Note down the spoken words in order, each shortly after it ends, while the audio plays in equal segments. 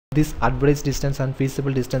this advertised distance and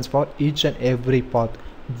feasible distance for each and every path.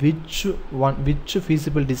 Which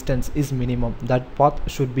feasible distance is minimum, that path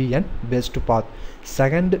should be an best path.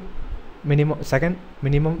 Second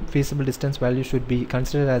minimum feasible distance value should be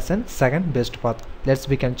considered as an second best path.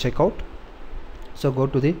 We can check out. So go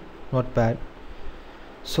to the notepad.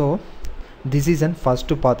 So this is an first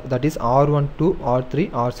path, that is R1 to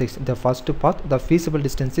R3 R6. The first path, the feasible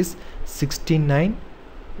distance is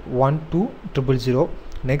 69,12,000.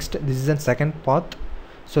 Next, this is a second path,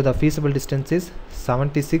 so the feasible distance is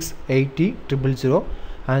 76,80,000.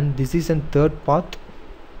 and this is a third path,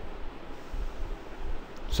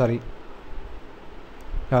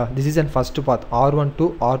 this is a first path, R1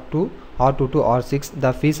 to R2 R2 to R6.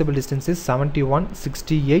 the feasible distance is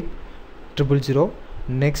 71,68,000.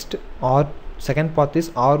 Next, second path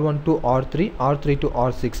is R1 to R3 R3 to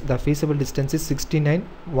R6. the feasible distance is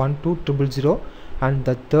 69,12,000. and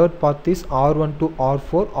the third path is R1 to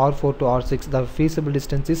R4 R4 to R6. the feasible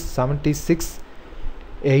distance is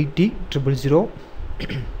 76,80,000.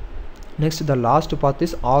 Next, the last path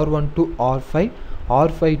is R1 to R5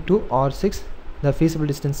 R5 to R6. the feasible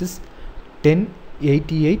distance is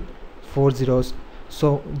 10,88,40.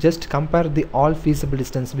 so just compare the all feasible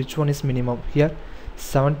distance, which one is minimum. Here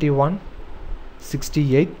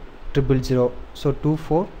 71,68,000, so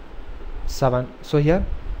 247. so here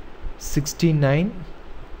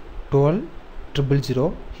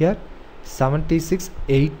 69,12,000, here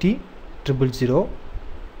 76,80,000.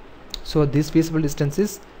 so this feasible distance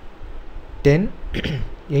is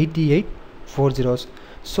 10,88,40.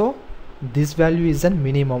 so this value is a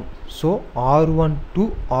minimum. So R1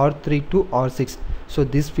 to R3 to R6, so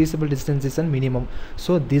this feasible distance is a minimum.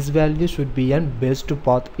 So this value should be an best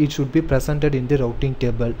path. It should be presented in the routing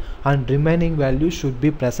table, and remaining value should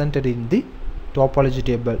be presented in the topology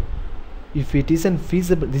table. If it is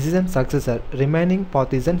feasible, this is a successor. Remaining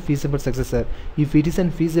path is a feasible successor. If it is a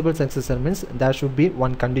feasible successor, means there should be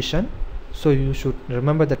one condition. So you should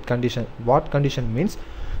remember that condition. What condition means?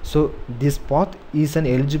 So this path is an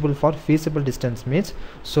eligible for feasible distance, means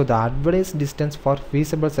so the advertised distance for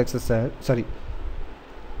feasible successor,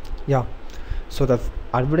 so the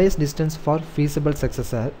advertised distance for feasible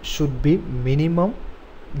successor should be minimum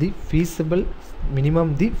the feasible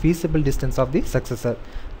distance of the successor.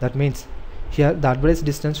 That means here the advertised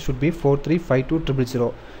distance should be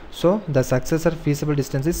 4352,000. so the successor feasible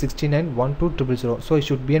distance is 69,12,000. so it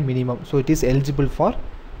should be a minimum, so it is eligible for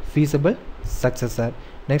feasible successor.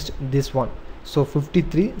 Next, this one, so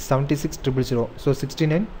 53,76,000, so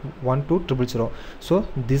 69,12,000. so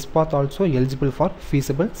this path also eligible for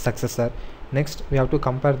feasible successor. Next, we have to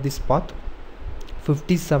compare this path,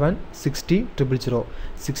 57,60,000,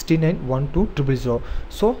 69,12,000.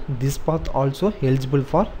 so this path also eligible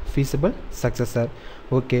for feasible successor.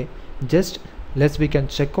 Okay, just we can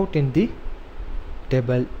check out in the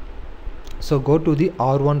table. So go to the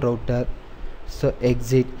R1 router, so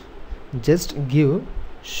exit, just give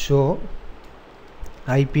show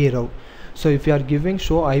IP route. So if you are giving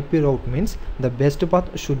show IP route, means the best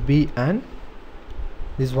path should be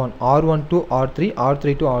this one, R1 to R3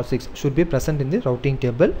 R3 to R6 should be present in the routing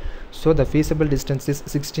table. So the feasible distance is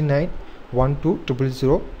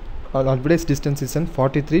 69,12,000. advertised distance is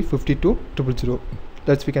 43,52,000.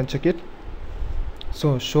 We can check it.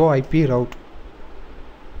 So show IP route,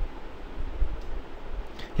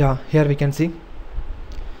 here we can see,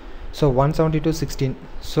 so 172.16.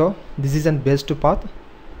 so this is an best path.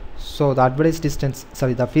 So the advertised distance,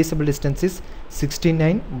 the feasible distance is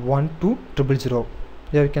 69,12,000.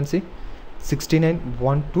 here you can see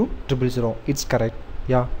 69,12,000. it's correct.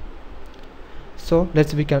 So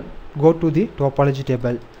we can go to the topology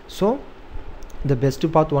table. So the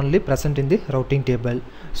best path only present in the routing table.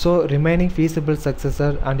 So remaining feasible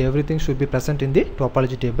successor and everything should be present in the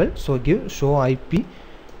topology table. So give show IP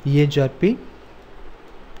Eigrp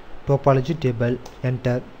topology table,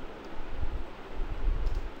 enter.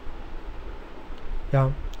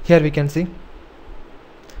 Here we can see,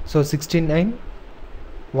 so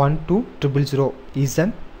 69,12,000 is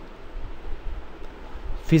an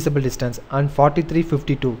feasible distance, and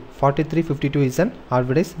 43,52 is an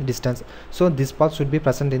advertised distance. So this path should be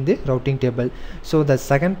present in the routing table. So the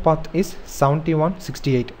second path is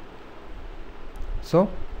 71,68. so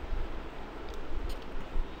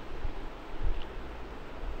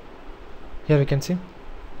here we can see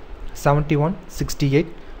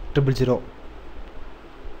 71,68,000.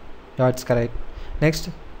 it's correct. Next,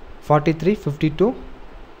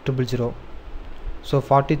 43,52,000. so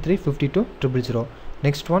 43,52,000.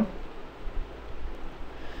 next one,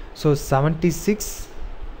 so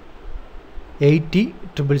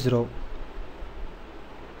 76,80,000.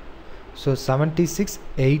 So 76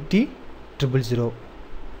 80 000.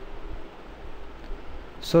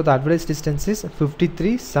 So the advertised distance is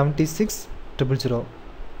 53 76 000.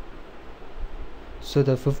 So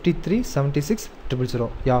the 53 76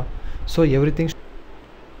 000. Yeah, so everything,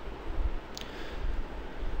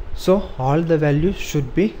 so all the values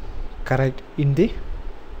should be correct in the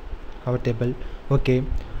our table. Okay,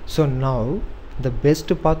 so now the best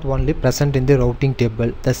path only present in the routing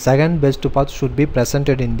table, the second best path should be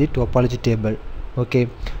presented in the topology table. Okay,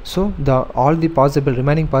 so the all the possible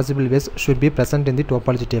remaining possible ways should be present in the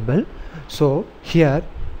topology table. So here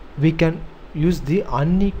we can use the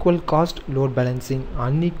unequal cost load balancing.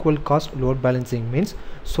 Unequal cost load balancing means,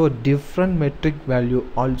 so different metric value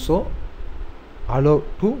also allow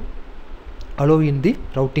in the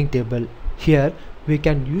routing table. Here we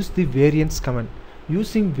can use the variance command.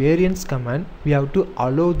 Using variance command, we have to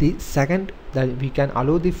allow the second, that we can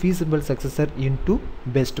allow the feasible successor into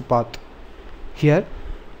best path. Here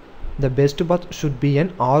the best path should be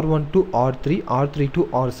an R1 to R3, R3 to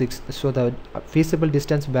R6. So the feasible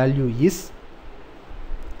distance value is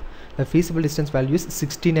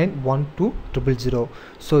 69 1 2 000.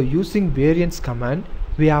 So using variance command,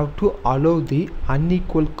 we have to allow the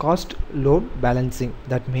unequal cost load balancing.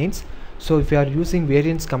 That means, so if we are using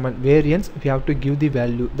variance command, variance, we have to give the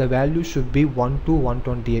value should be 1 to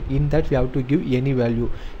 128. In that we have to give any value.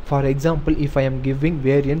 For example, if I am giving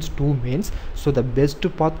variance 2 means, so the best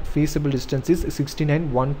path feasible distance is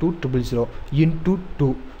 69 1 2 000 into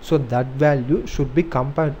 2. So that value should be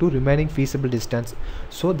compared to remaining feasible distance.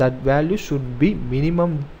 So that value should be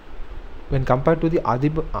minimum when compared to the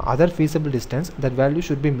other feasible distance. That value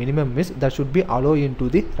should be minimum, means that should be allowed into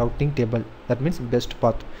the routing table. That means best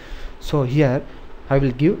path. So here I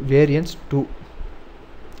will give variance 2.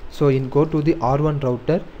 So go to the R1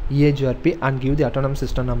 router Eigrp and give the autonomous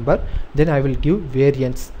system number. Then I will give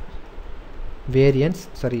variance